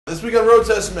This week on Road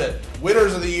Testament,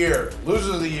 winners of the year,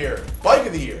 losers of the year, bike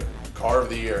of the year, car of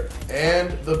the year,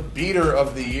 and the beater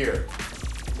of the year.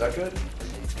 Is that good?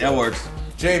 That works.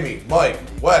 Jamie, Mike,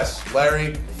 Wes,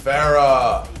 Larry,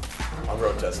 Farah on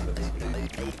Road Testament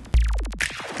this week.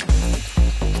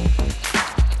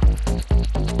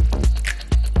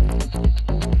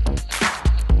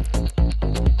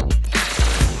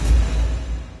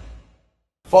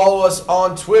 Follow us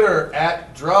on Twitter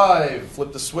at Drive.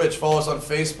 Flip the switch. Follow us on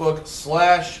Facebook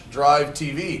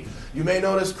 /DriveTV. You may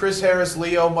notice Chris Harris,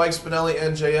 Leo, Mike Spinelli,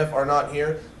 and JF are not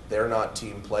here. They're not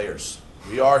team players.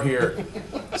 We are here.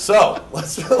 So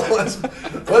let's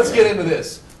get into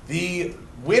this. The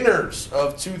winners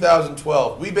of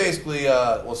 2012. We basically,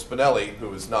 Spinelli,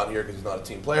 who is not here because he's not a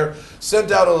team player,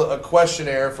 sent out a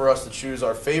questionnaire for us to choose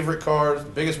our favorite cars,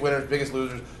 biggest winners, biggest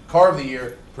losers, car of the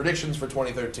year, predictions for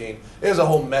 2013. It was a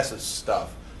whole mess of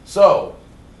stuff. So,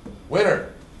 winner.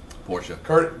 Porsche.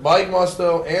 Mike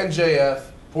Musto and JF,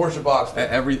 Porsche box.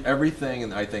 Everything,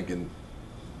 and I think in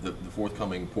the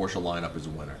forthcoming Porsche lineup is a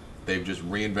winner. They've just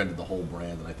reinvented the whole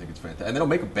brand, and I think it's fantastic. And they don't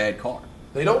make a bad car.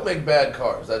 They don't make bad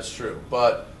cars, that's true.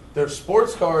 But their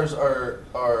sports cars are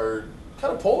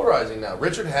kind of polarizing now.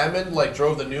 Richard Hammond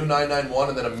drove the new 991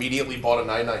 and then immediately bought a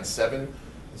 997.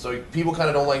 So people kind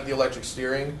of don't like the electric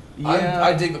steering. Yeah.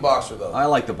 I dig the Boxster, though. I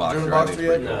like the Boxster. You driven the Boxster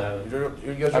yet? No.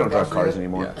 You guys I don't drive Boxster cars yet?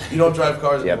 anymore. Yeah. You don't drive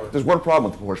cars anymore? There's one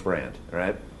problem with the Porsche brand, all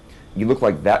right? You look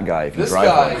like that guy if you This drive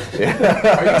guy, one.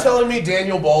 Yeah. are you telling me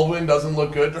Daniel Baldwin doesn't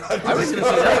look good driving? I was going to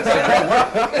say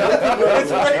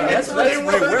that's way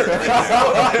weird.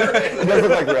 It does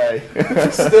look like Ray.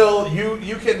 Still,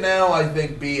 you can now, I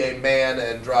think, be a man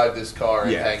and drive this car.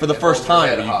 And Yeah, for the first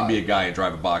time, you can be a guy and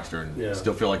drive a Boxster and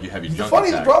still feel like you have your junk Funny,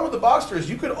 intact. the problem with the Boxster is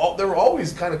they were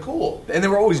always kind of cool. And they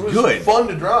were always It was good. fun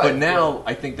to drive. But now,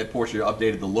 I think that Porsche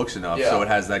updated the looks enough, Yeah. so it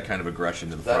has that kind of aggression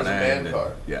to the That front is a end. man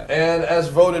car. Yeah. And as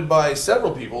voted by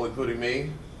several people, including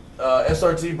me,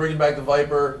 SRT bringing back the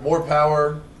Viper, more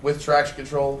power with traction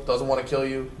control, doesn't want to kill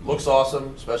you, looks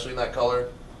awesome, especially in that color.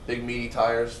 Big meaty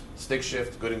tires, stick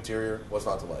shift, good interior. What's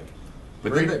not to like?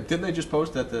 But didn't they just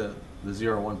post that the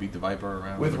 01 beat the Viper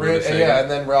around? With the and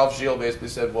then Ralph Gilles basically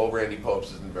said, "Well, Randy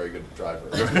Popes isn't a very good driver."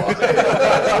 That's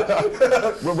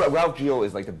why. Ralph Gilles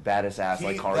is like the baddest ass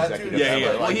car that executive dude-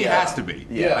 ever. Well, he has to be.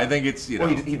 Yeah. I think it's, Well,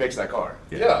 he makes that car.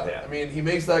 Yeah. I mean, he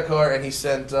makes that car, and he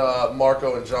sent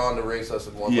Marco and John to race us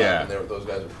in one lap, and those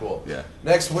guys are cool. Yeah.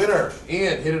 Next winner,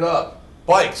 Ian, hit it up.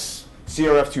 Bikes.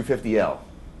 CRF 250L.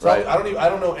 Right. I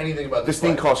don't know anything about This this.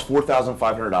 thing bike. costs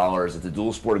 $4,500. It's a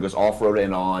dual sport. It goes off-road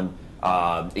and on.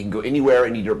 It can go anywhere.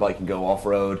 Any dirt bike can go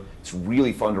off-road. It's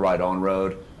really fun to ride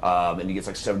on-road, and it gets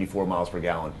like 74 miles per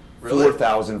gallon. Really?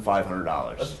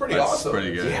 $4,500. That's pretty That's awesome.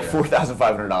 pretty good. Yeah,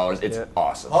 $4,500. It's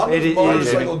awesome. Honda's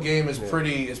motorcycle game is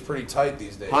pretty tight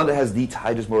these days. Honda has the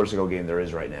tightest motorcycle game there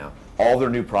is right now. All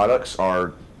their new products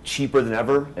are cheaper than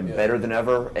ever and better than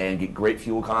ever and get great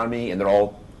fuel economy, and they're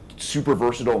all super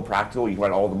versatile and practical. You can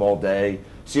ride all of them all day.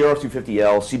 CRF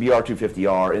 250L, CBR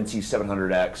 250R, NC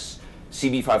 700X,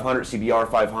 CB 500, CBR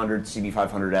 500, CB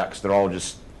 500X. They're all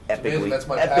just epically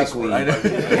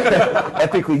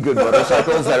good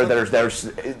motorcycles that are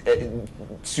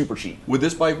super cheap. Would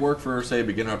this bike work for, say, a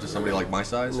beginner up to somebody like my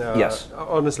size? No, Yes.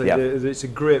 Honestly, Yeah. it's a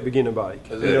great beginner bike.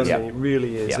 Is You it? know what Yeah. I mean? It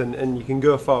really is, Yeah. and you can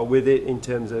go far with it in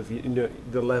terms of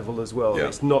the level as well. Yeah.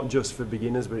 It's not just for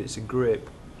beginners, but it's a great.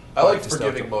 I like bike to start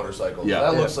forgiving on. motorcycles. Yeah.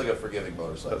 That Yeah. looks like a forgiving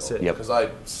motorcycle. That's it. Yep. Because I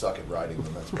suck at riding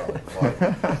them. That's probably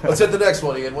why. Let's hit the next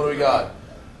one, Ian. What do we got?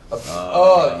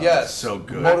 Yes. so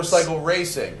good. Motorcycle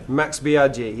racing. Max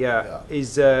Biaggi,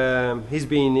 he's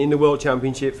been in the World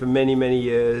Championship for many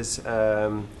years.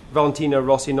 Valentino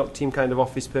Rossi knocked him kind of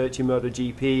off his perch in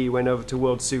MotoGP. Went over to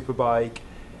World Superbike.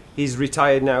 He's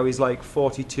retired now. He's like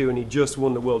 42, and he just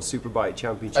won the World Superbike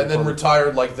Championship. And then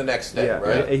retired like the next day, Yeah,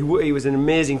 right? he was an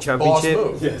amazing Boss championship.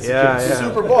 move. Yeah.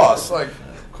 Super boss. Like,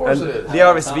 of course And it is. the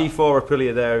RSV4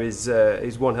 Aprilia there is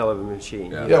one hell of a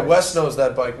machine. Yeah. Yeah, Wes knows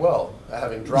that bike well,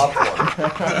 having dropped one.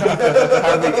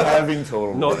 having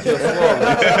total. Not just one.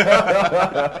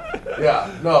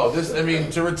 Yeah, no,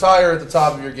 to retire at the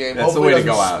top of your game, That's the hopefully way to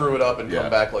doesn't go out. screw it up and Yeah.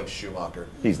 come back like Schumacher.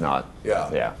 He's not. Yeah.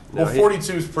 Yeah. Well, No,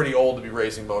 42 is pretty old to be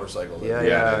racing motorcycles. Yeah,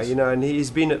 Yeah, it is. and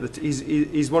he's been at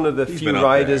he's one of the few been up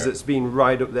riders there. that's been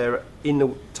right up there in the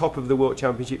top of the World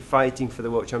Championship, fighting for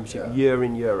the World Championship Yeah. year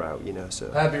in year out.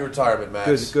 So Happy retirement,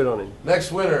 Max. good on him.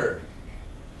 Next winner,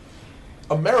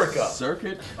 America.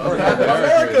 Circuit?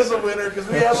 America's a winner because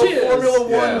we have a Cheers. Formula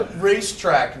One Yeah.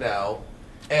 racetrack now,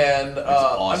 and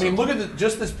awesome. I mean, look at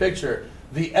just this picture.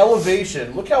 The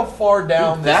elevation. Look how far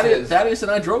down That this is. is,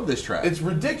 and I drove this track. It's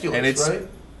ridiculous, And it's right?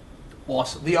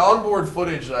 awesome. The onboard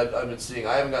footage that I've been seeing,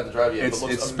 I haven't got to drive it yet, It's but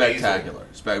it looks spectacular.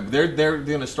 They're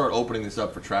going to start opening this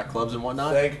up for track clubs and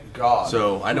whatnot. Thank God.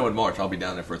 So I know in March I'll be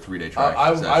down there for a 3-day track.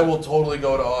 I will totally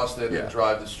go to Austin Yeah. and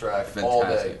drive this track all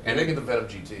day. And they get the Venom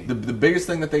GT. The biggest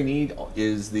thing that they need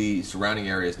is the surrounding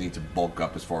areas need to bulk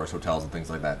up as far as hotels and things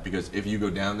like that. Because if you go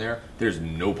down there, there's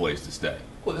no place to stay.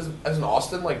 Well, isn't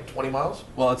Austin like 20 miles?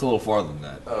 Well, it's a little farther than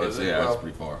that. Oh, It's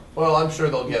pretty far. Well, I'm sure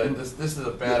they'll get it. This is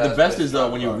a badass. The best place is to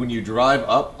drive a car. when you drive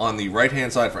up on the right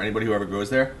hand side for anybody who ever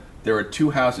goes there. There are 2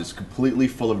 houses completely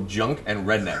full of junk and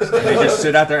rednecks, and they just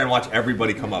sit out there and watch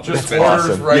everybody come up. Just It's orders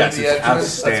awesome. right Yes, at the it's entrance.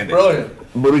 outstanding. That's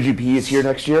brilliant. MotoGP is here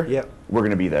next year. Yep. We're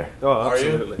going to be there. Oh, Are you?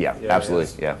 absolutely. Yeah,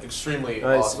 absolutely. Yeah. Extremely It's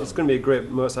awesome. going to be a great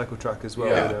motorcycle track as well.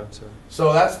 Yeah. You know, so.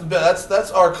 So that's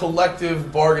our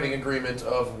collective bargaining agreement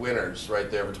of winners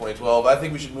right there for 2012. I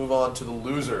think we should move on to the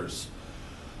losers.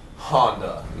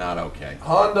 Honda. Not okay.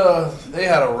 Honda, they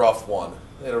had a rough one.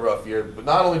 They had a rough year. But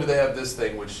not only do they have this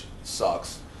thing, which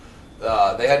sucks,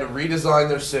 they had to redesign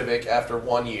their Civic after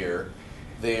 1 year.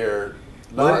 They're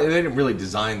Well, not... they didn't really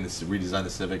redesign the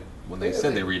Civic when they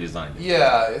said they redesigned it.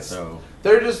 Yeah, it's... So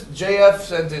They're just...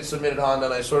 JF submitted Honda,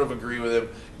 and I sort of agree with him.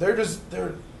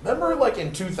 They're... Remember, like,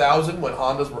 in 2000 when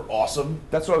Hondas were awesome?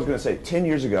 That's what I was going to say. 10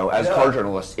 years ago, as Yeah. car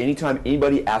journalists, anytime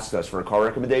anybody asked us for a car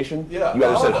recommendation, Yeah. you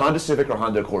either said Honda. Honda Civic or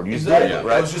Honda Accord. You just Exactly. did it, That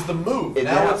right? was just the move. And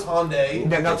now now- it's Hyundai.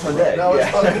 Now it's Hyundai. Now it's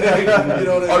yeah. Hyundai. You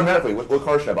know what I mean? Automatically, what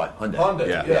car should I buy? Hyundai. Honda,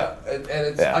 Yeah. yeah. And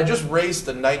it's, Yeah. I just raced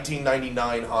the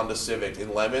 1999 Honda Civic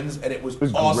in Lemons, and it was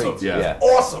was awesome. great, yeah.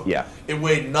 Awesome. Yeah. It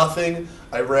weighed nothing.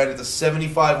 I ran it to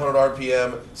 7,500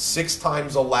 RPM, 6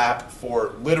 times a lap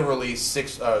for literally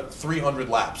 300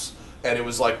 laps. And it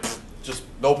was like, just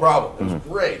no problem. It was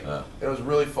great. Yeah. It was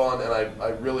really fun, and I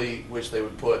really wish they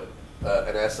would put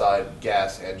an SI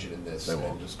gas engine in this They and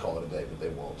won't. just call it a day, but they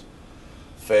won't.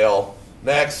 Fail.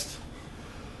 Next.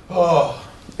 Oh.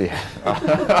 Yeah.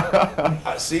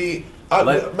 See,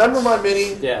 Let- remember my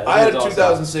Mini? Yeah, I had a that was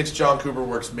 2006 John Cooper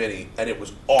Works Mini, and it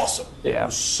was awesome. Yeah. It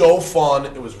was so fun.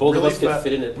 It was Both of really us could fun.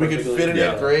 fit in it We could perfectly. fit in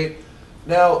Yeah. it great.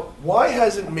 Now, why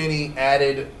hasn't Mini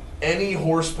added any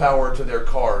horsepower to their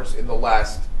cars in the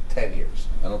last 10 years?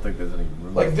 I don't think there's any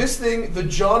room. Like this thing, the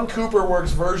John Cooper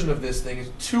Works version of this thing is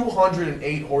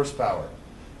 208 horsepower.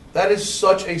 That is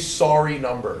such a sorry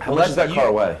number. How much does that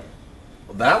car weigh?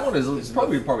 That one is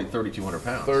probably 3,200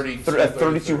 pounds. 30, A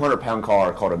 3,200-pound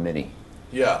car called a Mini.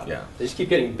 Yeah. Yeah. They just keep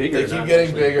getting bigger. They keep now, getting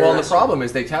actually. bigger. Well, the problem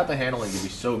is they tout the handling to be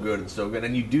so good and so good,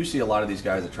 and you do see a lot of these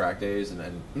guys at track days and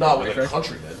Not with a racetracks.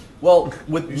 Countryman. Well,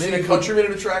 with You seen Mini a Countryman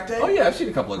in a track day? Oh yeah, I've seen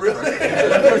a couple of Really?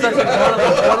 There's actually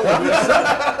one of them.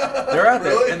 They're out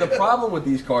there, Really? and the problem with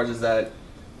these cars is that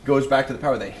goes back to the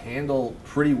power. They handle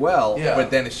pretty well, Yeah.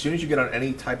 but then as soon as you get on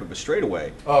any type of a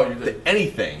straightaway, Oh, you did.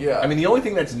 anything. Yeah. I mean, the only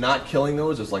thing that's not killing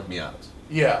those is like Miatas.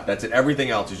 Yeah. That's it. Everything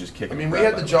else is just kicking. I mean, the we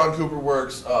crap had the out of John Cooper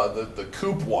Works, the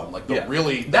coupe one, like the Yeah.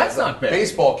 really That's the not bad.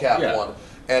 baseball cap Yeah. one,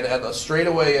 and the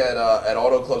straightaway at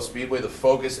Auto Club Speedway, the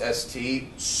Focus ST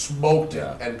smoked it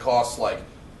Yeah. and cost like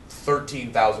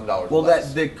 $13,000. Well,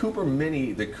 less. the Cooper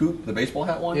Mini, the baseball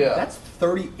hat one, Yeah. that's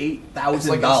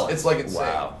 $38,000. it's like insane.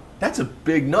 Wow, that's a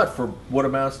big nut for what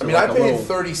amounts to. I mean, like I a paid little,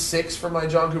 36 for my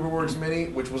John Cooper Works Mini,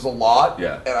 which was a lot.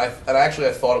 Yeah. And actually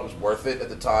I thought it was worth it at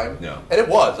the time. Yeah. And it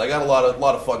was. I got a lot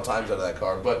of fun times out of that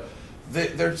car, but.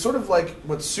 They're sort of like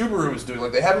what Subaru is doing.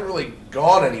 Like they haven't really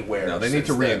gone anywhere. No, they need since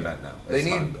to then. reinvent now. They It's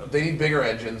need time. they need bigger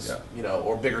engines, Yeah. you know,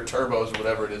 or bigger turbos or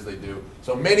whatever it is they do.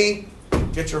 So Mini,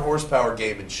 get your horsepower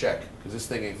game in check because this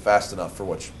thing ain't fast enough for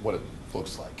what it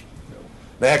looks like.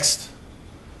 Next,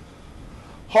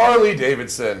 Harley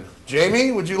Davidson.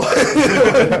 Jamie, would you like?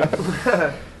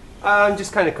 I'm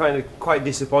just kind of quite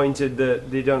disappointed that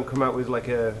they don't come out with like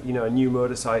a new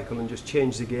motorcycle and just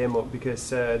change the game up because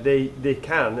they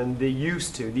can and they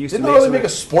used to. They used Didn't to Harley some- make a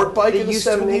sport bike They in the used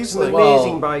to make 70s? some Like,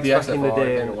 amazing Well, bikes the back in the XFR, I day,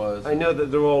 think and it was. I know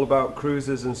that they're all about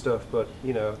cruisers and stuff, but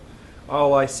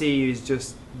all I see is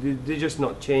just they're just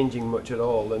not changing much at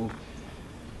all, and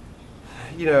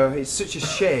it's such a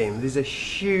shame. There's a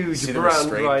huge See the brand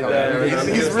restraint right coming there. there? you know,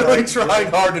 He's just really like- trying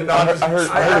hard to not. I heard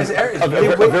a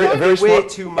Way very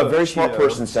too smart much,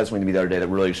 person said something to me the other day that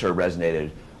really sort of resonated.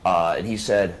 And he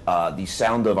said, the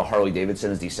sound of a Harley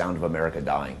Davidson is the sound of America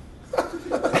dying.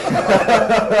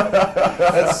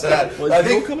 That's sad. I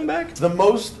think coming back? the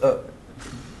most.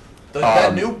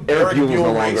 That new Eric Buell is no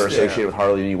Buell longer race there. associated with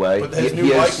Harley in any way. But his new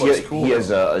bike looks cool, He has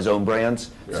though. his own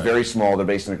brands. It's Right. very small. They're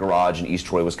based in a garage in East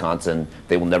Troy, Wisconsin.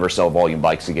 They will never sell volume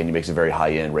bikes again. He makes a very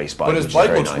high-end race bike. But his which is bike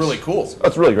very looks nice. really cool.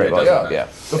 That's really great. Yeah, bike. it does. Yeah.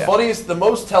 The Yeah. funniest, the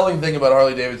most telling thing about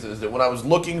Harley Davidson is that when I was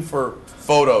looking for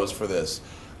photos for this,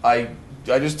 I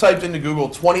just typed into Google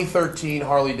 2013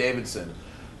 Harley Davidson.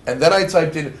 And then I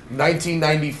typed in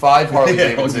 1995 Harley Yeah,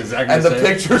 it was Davidson, exactly and the the same.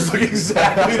 pictures look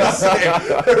exactly the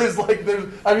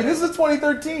same. I mean, this is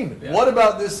 2013. Yeah. What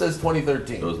about this says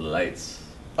 2013? Those lights.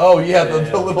 Oh yeah,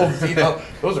 the little detail.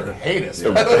 Those are heinous.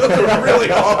 Those are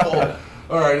really awful.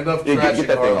 All right, enough Yeah, trashing get that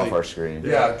thing Harley. off our screen.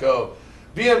 Yeah, go.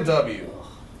 BMW.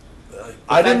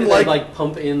 I didn't like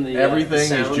pump in the Everything is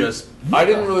sound. just. I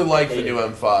didn't really like the new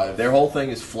M5. Their whole thing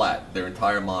is flat. Their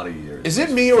entire model year. Is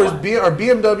it me or are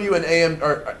BMW and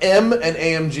M and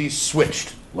AMG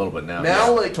switched? A little bit now. Now, yeah.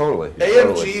 like Totally.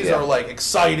 AMGs Yeah. are like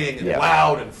exciting and Yeah.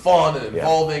 loud and fun and Yeah.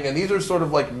 involving, and these are sort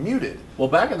of like muted. Well,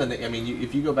 back in the, I mean,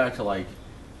 if you go back to like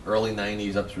early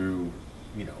 '90s up through,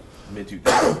 mid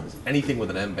 2000s, anything with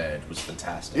an M badge was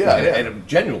fantastic. Yeah, and, yeah. and a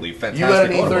genuinely fantastic. You had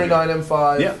an automobile. E39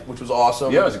 M5, Yeah. which was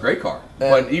awesome. Yeah, it was a great car. And-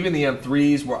 But even the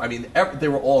M3s were, I mean, they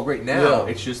were all great. Now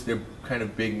Yeah. it's just they're kind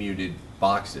of big muted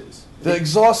boxes. The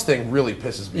exhaust thing really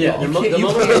pisses me Yeah, off. the can't- you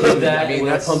moment can't they do did that. that, I mean, when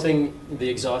they're that's- pumping the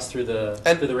exhaust through the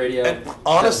radio. And that was it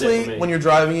honestly, for me. when you're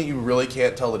driving it, you really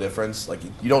can't tell the difference. Like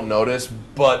you don't notice,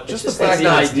 but just the just fact the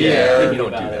that it's idea. there. you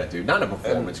don't do about that, it. dude. Not in a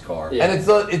performance car. Yeah.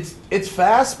 And it's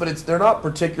fast, but they're not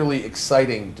particularly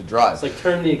exciting to drive. It's like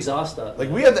turn the exhaust up. Like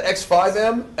we had the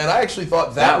X5M, and I actually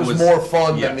thought that was more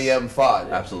fun than the yes, M5.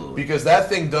 absolutely. Because that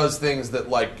thing does things that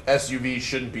like SUVs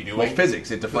shouldn't be doing. Well, physics.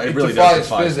 It It really defies does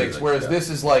defy physics, whereas yeah. this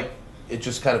is like it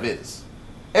just kind of is.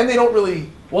 And they don't really.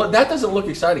 Well, that doesn't look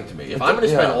exciting to me. If I'm going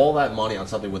to spend yeah. all that money on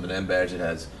something with an M badge that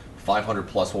has 500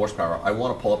 plus horsepower, I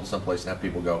want to pull up to someplace and have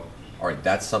people go, all right,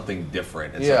 that's something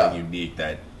different and Yeah. something unique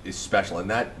that is special.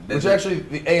 And Which actually,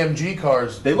 the AMG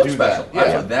cars they look do special. That.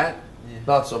 Yeah, That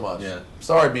not so much. Yeah.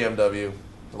 Sorry, BMW.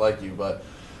 I like you, but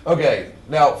okay.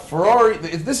 Now, Ferrari.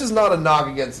 This is not a knock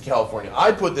against California.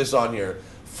 I put this on here.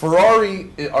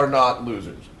 Ferrari are not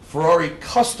losers. Ferrari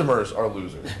customers are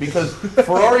losers because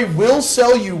Ferrari will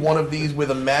sell you one of these with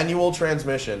a manual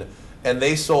transmission, and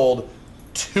they sold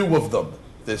 2 of them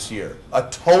this year. A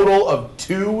total of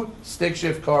 2 stick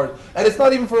shift cars, and it's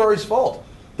not even Ferrari's fault.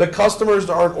 The customers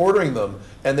aren't ordering them,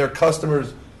 and their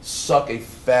customers suck a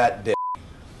fat dick.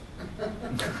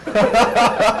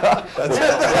 That's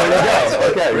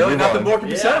it. Okay, really move nothing on. more can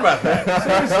be said about that.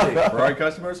 Seriously. Ferrari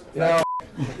customers? Now,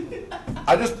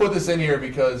 I just put this in here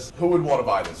because who would want to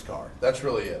buy this car? That's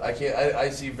really it. I can't. I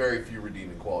see very few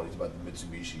redeeming qualities about the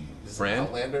Mitsubishi Brand?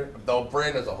 Outlander. The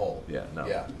brand as a whole. Yeah, no.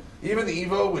 Yeah. Even the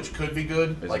Evo, which could be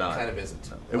good, It's like not. kind of isn't.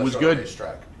 It Unless was you're on a good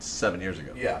racetrack. 7 years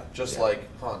ago. Yeah, just Yeah.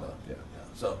 like Honda. Yeah.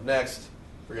 So next,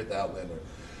 forget the Outlander.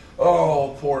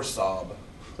 Oh, poor Saab.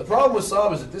 The problem with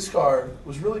Saab is that this car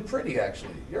was really pretty,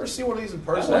 actually. You ever see one of these in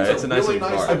person? Yeah, it's a nice really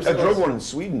looking car. I looking drove one in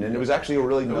Sweden, and it was actually a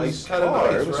really It was nice kind of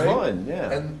car. nice, It was right? fun,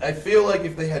 yeah. And I feel like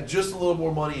if they had just a little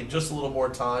more money and just a little more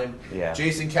time, Yeah.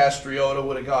 Jason Castriota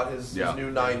would have got his Yeah.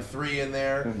 new 9.3 in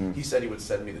there. Mhm. He said he would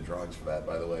send me the drawings for that,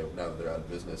 by the way, now that they're out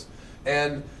of business.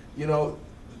 And, you know,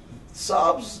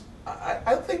 Saabs,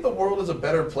 I think the world is a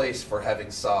better place for having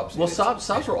Saabs. Well, in it.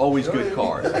 Saabs were always You know good what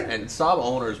I mean? cars, and Saab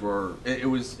owners were. It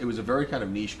was a very kind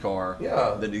of niche car.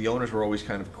 Yeah. The owners were always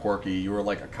kind of quirky. You were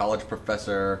like a college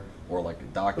professor or like a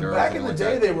doctor. But or back in something the like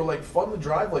day, that. they were like fun to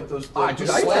drive, like those. Ah, those dude,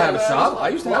 I used to have a slab Saab. bags. I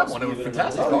used to have one. It was a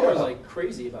fantastic People car. are like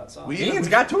crazy about Saab. Ian's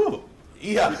got 2 of them.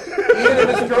 Yeah, Ian and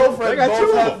his girlfriend They got 2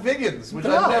 both of have them. Viggins, which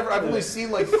Yeah. I've only seen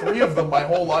like 3 of them my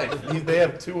whole life. They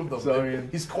have 2 of them. So, I mean-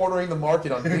 He's cornering the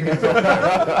market on Viggins. Over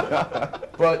there.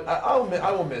 But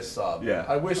I will miss Saab. Yeah,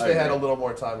 I wish I they had a agree. little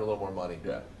more time and a little more money.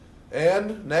 Yeah.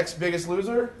 And next biggest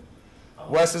loser,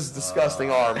 Wes's disgusting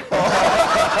arm.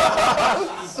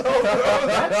 So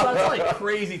That's like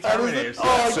crazy Terminator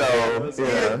stuff.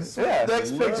 So, yeah.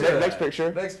 Next picture. Next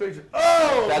picture. Next picture.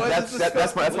 Oh, Wes's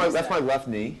That's my left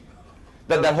knee.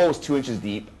 That hole is 2 inches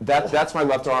deep. That's my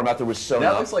left arm after it was sewn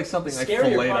That up. looks like something I Scarier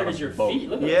filleted part on is a your boat. feet.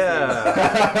 Look at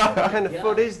Yeah. What kind of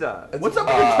foot is that? What's up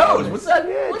with your toes? What's that?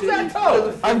 What's that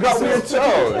toe? I've got weird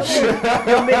toes.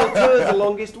 Your middle toe is the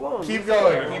longest one. Keep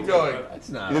going. Keep going. That's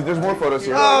not. There's more photos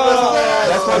here. Oh,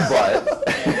 That's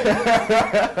my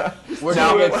butt. We're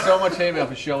now getting so much hate mail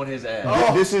for showing his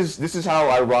ass. This is how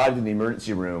I arrived in the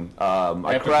emergency room. I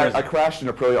After prison. crashed in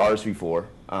a Pirelli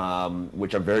RSV4,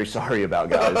 which I'm very sorry about,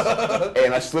 guys.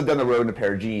 And I slid down the road in a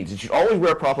pair of jeans. And you should always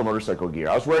wear proper motorcycle gear.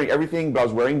 I was wearing everything, but I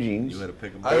was wearing jeans. You had to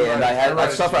pick 'em I- up. And I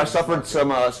ride suffered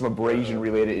jeans. some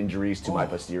abrasion-related injuries to my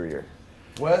posterior.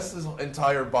 Wes's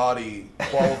entire body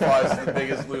qualifies as the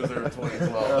biggest loser of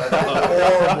 2012. That's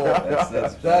horrible.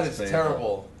 That is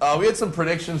terrible. We had some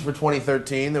predictions for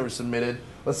 2013 that were submitted.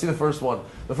 Let's see the first one.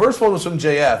 The first one was from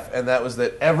JF, and that was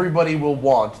that everybody will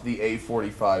want the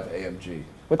A45 AMG.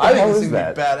 What the hell is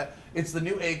that? Bad. It's the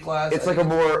new A-Class. It's like a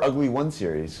more ugly 1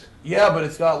 Series. Yeah, but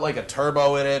it's got like a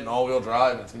turbo in it and all-wheel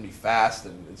drive, and it's going to be fast,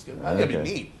 and it's going to be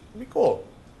neat. It'll be cool.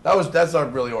 That's our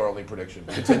only prediction.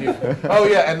 Continue. Oh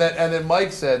yeah, and then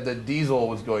Mike said that diesel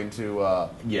was going to.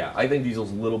 Yeah, I think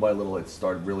diesel's little by little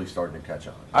really starting to catch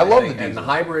on. I love the diesel. And the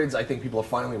hybrids. I think people are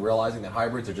finally realizing that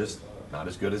hybrids are just not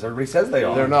as good as everybody says they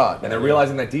are. They're not, and they're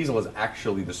realizing that diesel is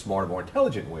actually the smarter, more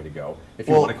intelligent way to go if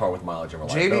you want a car with mileage and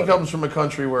reliability. JB comes from a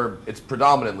country where it's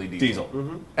predominantly diesel.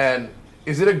 Mm-hmm. And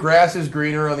is it a grass is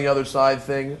greener on the other side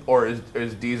thing, or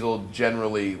is diesel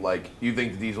generally like you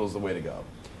think diesel is the way to go?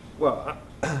 Well,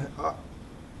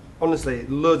 honestly,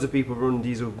 loads of people run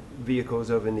diesel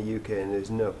vehicles over in the UK, and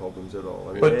there's no problems at all.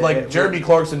 I mean, but Jeremy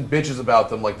Clarkson bitches about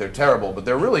them like they're terrible, but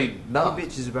they're really not. He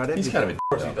bitches about everything. He's kind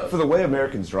of For the way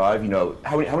Americans drive,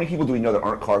 how many people do we know that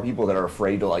aren't car people that are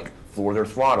afraid to floor their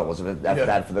throttles if that's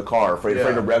bad for the car, afraid to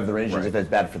rev their engines if that's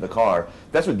bad for the car.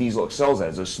 That's what diesel excels at,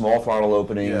 is those small throttle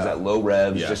openings, at low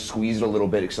revs, just squeeze it a little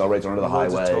bit, accelerates onto the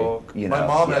highway. My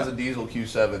mom has a diesel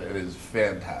Q7, and it is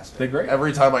fantastic. They're great.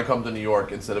 Every time I come to New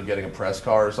York, instead of getting a press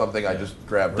car or something, I just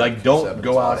grab her Q7. Don't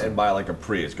go out and buy like a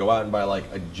Prius. Go out and buy like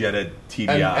a Jetta TDI.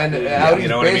 And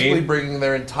Audi's basically bringing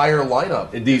their entire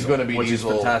lineup. It's going to be which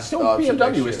diesel. Is fantastic.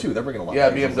 BMW is too. They're bringing a lot. Yeah,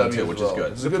 of BMW too, which is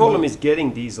good. The problem is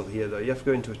getting diesel here, though. You have to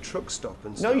go into a truck stop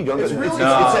and stuff. No, you don't. It's really it's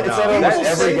at almost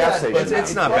every gas station.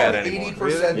 It's not bad anymore.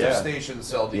 80% of stations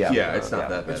sell diesel. Yeah, it's not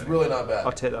that bad. It's really not bad.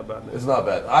 I'll take that back. It's not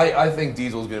bad. I think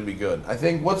diesel is going to be good. I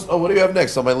think what do you have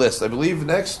next on my list? I believe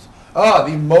next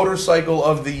the motorcycle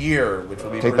of the year, which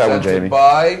will be presented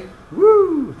by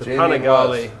the Jamie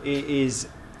Panigale. It is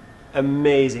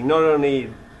amazing. Not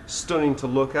only stunning to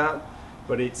look at,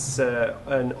 but it's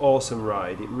an awesome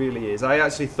ride. It really is. I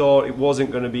actually thought it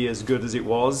wasn't going to be as good as it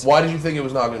was. Why did you think it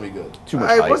was not going to be good? Too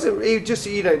much hype. It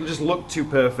just looked too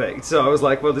perfect. So I was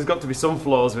like, well, there's got to be some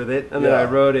flaws with it. And then I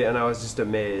rode it, and I was just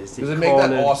amazed. Does it make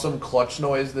that awesome clutch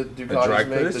noise that Ducatis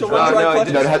make?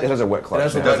 It has a wet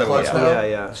clutch. It has a wet clutch now?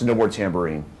 Yeah. So no more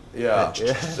tambourine. Yeah,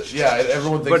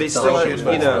 everyone thinks but it's still,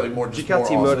 really more Ducati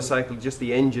awesome. motorcycle, just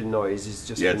the engine noise is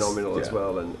just phenomenal as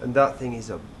well, and that thing is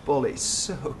a bullet,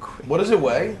 so quick. What does it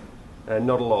weigh?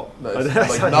 Not a lot. No, it's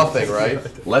like nothing,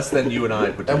 right? Less than you and I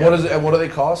put together. And what is it? And what do they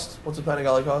cost? What's a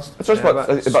Panigale cost? It's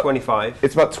about 25.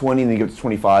 It's about 20, and then you get to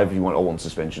 25 if you want Olin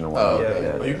suspension and whatnot.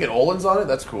 Okay. You can get Olins on it.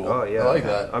 That's cool. Oh yeah, I like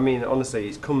that. I mean, honestly,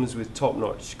 it comes with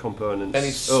top-notch components. And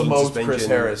he smoked Chris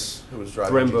Harris, who was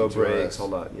driving Brembo brakes, all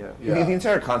that. Yeah. The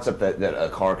entire concept that a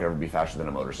car can ever be faster than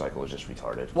a motorcycle is just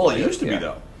retarded. Well, it used to be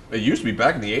though. It used to be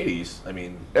back in the 80s. I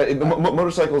mean,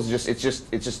 motorcycles it's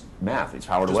just math. It's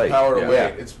power to weight. Power to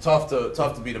weight. It's tough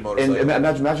to beat a motorcycle. And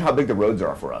imagine how big the roads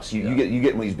are for us. You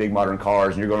get in these big modern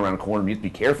cars, and you're going around a corner. You have to be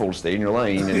careful to stay in your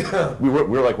lane. And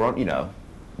we're on,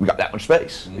 we got that much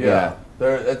space. Yeah.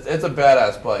 It's a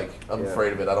badass bike. I'm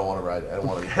afraid of it. I don't want to ride it. I don't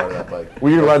want to be part of that bike.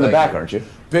 Well, you're riding the back, aren't you?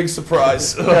 Big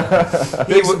surprise. Big surprise.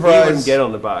 He wouldn't get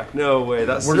on the back. No way.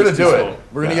 We're going to do it.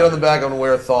 We're going to get on the back. I'm going to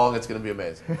wear a thong. It's going to be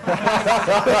amazing.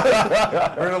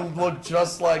 We're going to look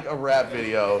just like a rap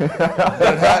video. It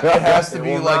has to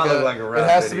be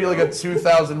like a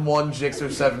 2001 Gixxer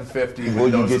 750. Will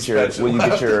you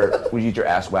get your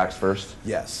ass waxed first?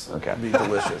 Yes. Okay. It'll be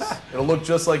delicious. It'll look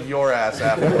just like your ass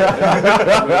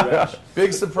after.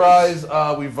 Big surprise.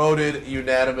 We voted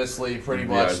unanimously, pretty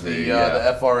much, the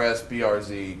FRS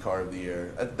BRZ car of the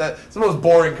year. It's the most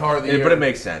boring car of the year. But it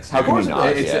makes sense. How can we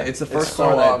not? It's the first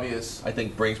car that I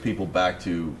think brings people back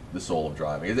to the soul of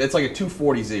driving. It's like a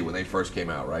 240Z when they first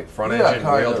came out, right? Front engine,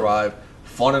 rear drive,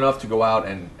 fun enough to go out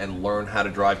and learn how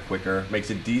to drive quicker. Makes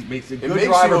a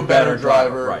better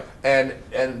driver. Right.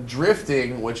 And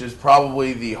drifting, which is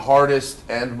probably the hardest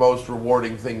and most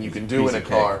rewarding thing you can do in a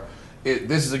car.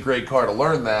 This is a great car to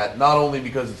learn that, not only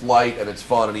because it's light and it's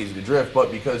fun and easy to drift,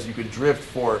 but because you could drift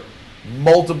for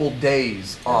multiple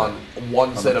days on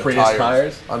one set of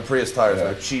tires. On Prius tires.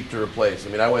 They're cheap to replace. I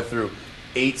mean, I went through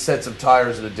 8 sets of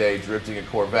tires in a day drifting a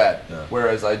Corvette,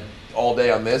 whereas all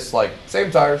day on this, same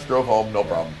tires, drove home, no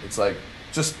problem. It's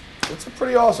it's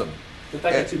pretty awesome. The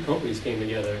fact that 2 companies came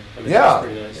together, that's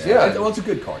pretty nice. Yeah. Well, it's a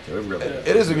good car too. It really is.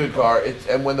 It is a good car.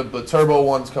 And when the turbo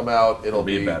ones come out, it'll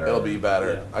be better. It'll be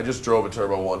better. Yeah. I just drove a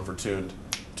turbo one for tuned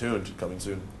coming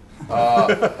soon.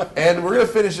 And we're gonna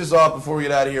finish this off before we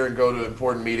get out of here and go to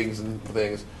important meetings and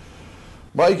things.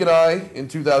 Mike and I in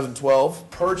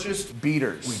 2012 purchased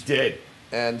beaters. We did.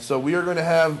 And so we're going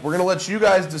to let you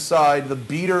guys decide the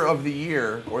beater of the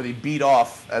year, or the beat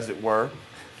off, as it were.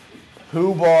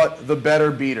 Who bought the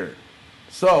better beater?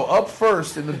 So up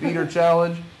first in the beater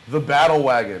challenge, the Battle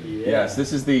Wagon. Yeah. Yes,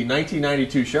 this is the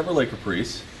 1992 Chevrolet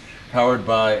Caprice, powered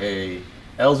by a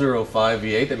L05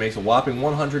 V8 that makes a whopping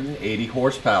 180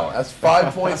 horsepower. That's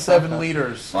 5.7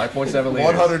 liters. 5.7 liters.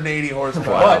 180 horsepower.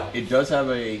 But it does have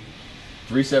a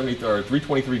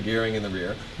 323 gearing in the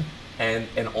rear, and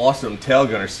an awesome tail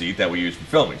gunner seat that we use for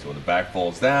filming. So when the back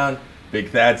folds down, Big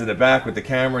Thad's in the back with the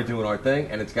camera doing our thing,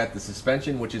 and it's got the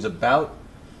suspension, which is about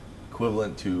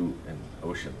equivalent to an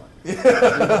ocean liner.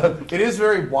 It is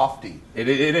very wafty. It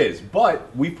is,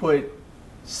 but we put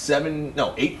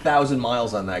 8,000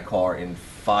 miles on that car in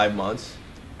 5 months,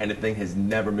 and the thing has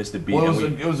never missed a beat. Well,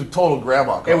 it was a total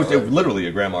grandma car. It was literally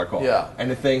a grandma car. Yeah. And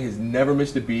the thing has never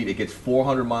missed a beat. It gets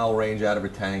 400-mile range out of a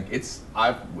tank. It's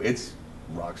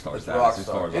rock star status. Rock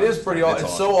star. It is pretty awesome.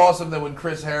 It's so awesome that when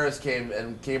Chris Harris came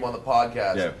on the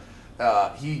podcast,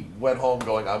 he went home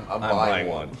going, I'm buying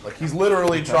one. Like, he's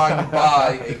literally trying to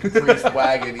buy a Caprice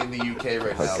wagon in the UK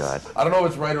right now. God. I don't know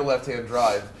if it's right or left-hand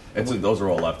drive. Those are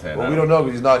all left-hand. Well, we don't know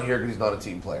because he's not here because he's not a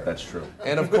team player. That's true.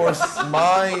 And of course,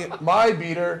 my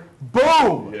beater,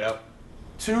 boom! Yep.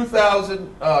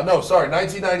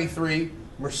 1993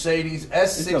 Mercedes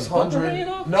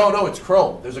S600. No, it's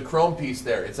chrome. There's a chrome piece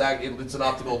there. It's an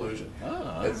optical illusion.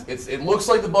 It looks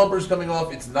like the bumper's coming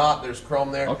off. It's not. There's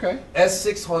chrome there. Okay.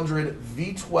 S600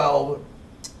 V12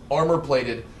 armor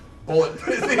plated. It's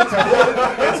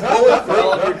bulletproof. For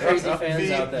all of your crazy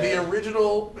fans out there. The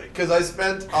original, because I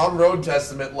spent on Road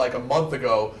Testament like a month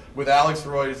ago with Alex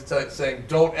Roy saying,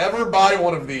 don't ever buy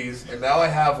one of these, and now I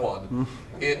have one.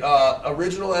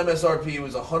 Original MSRP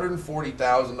was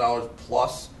 $140,000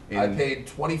 plus. I paid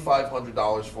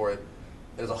 $2,500 for it.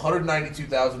 There's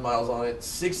 192,000 miles on it,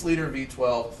 6-liter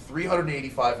V12,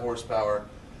 385 horsepower,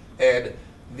 and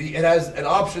it has an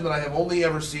option that I have only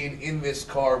ever seen in this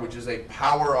car, which is a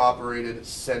power-operated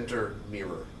center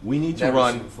mirror. We need to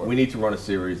run a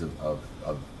series of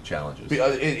challenges.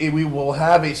 We will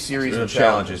have a series of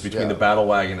challenges between the Battle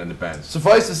Wagon and the Benz.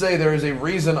 Suffice to say, there is a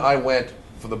reason I went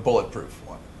for the bulletproof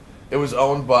one. It was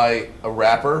owned by a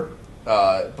rapper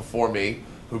before me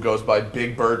who goes by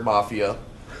Big Bird Mafia.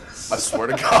 I swear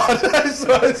to God.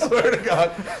 I swear to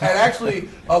God. And actually,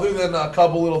 other than a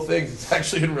couple little things, it's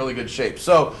actually in really good shape.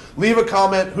 So, leave a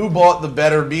comment. Who bought the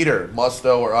better beater?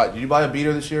 Musto or I? Did you buy a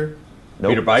beater this year?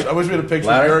 Nope. Beater bike? I wish we had a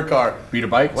picture of your car. Beater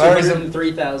bike? Larry's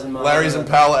 203,000 miles. Larry's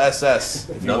Impala SS.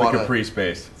 Another Caprice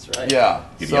base. That's right. Yeah.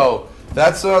 So,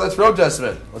 that's Road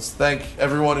Testament. Let's thank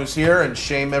everyone who's here and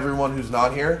shame everyone who's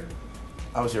not here.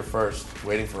 I was here first,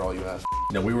 waiting for all you ass.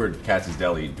 No, we were at Katz's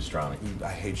Deli eating pastrami.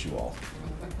 I hate you all.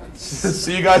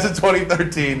 See you guys in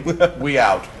 2013. We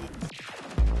out.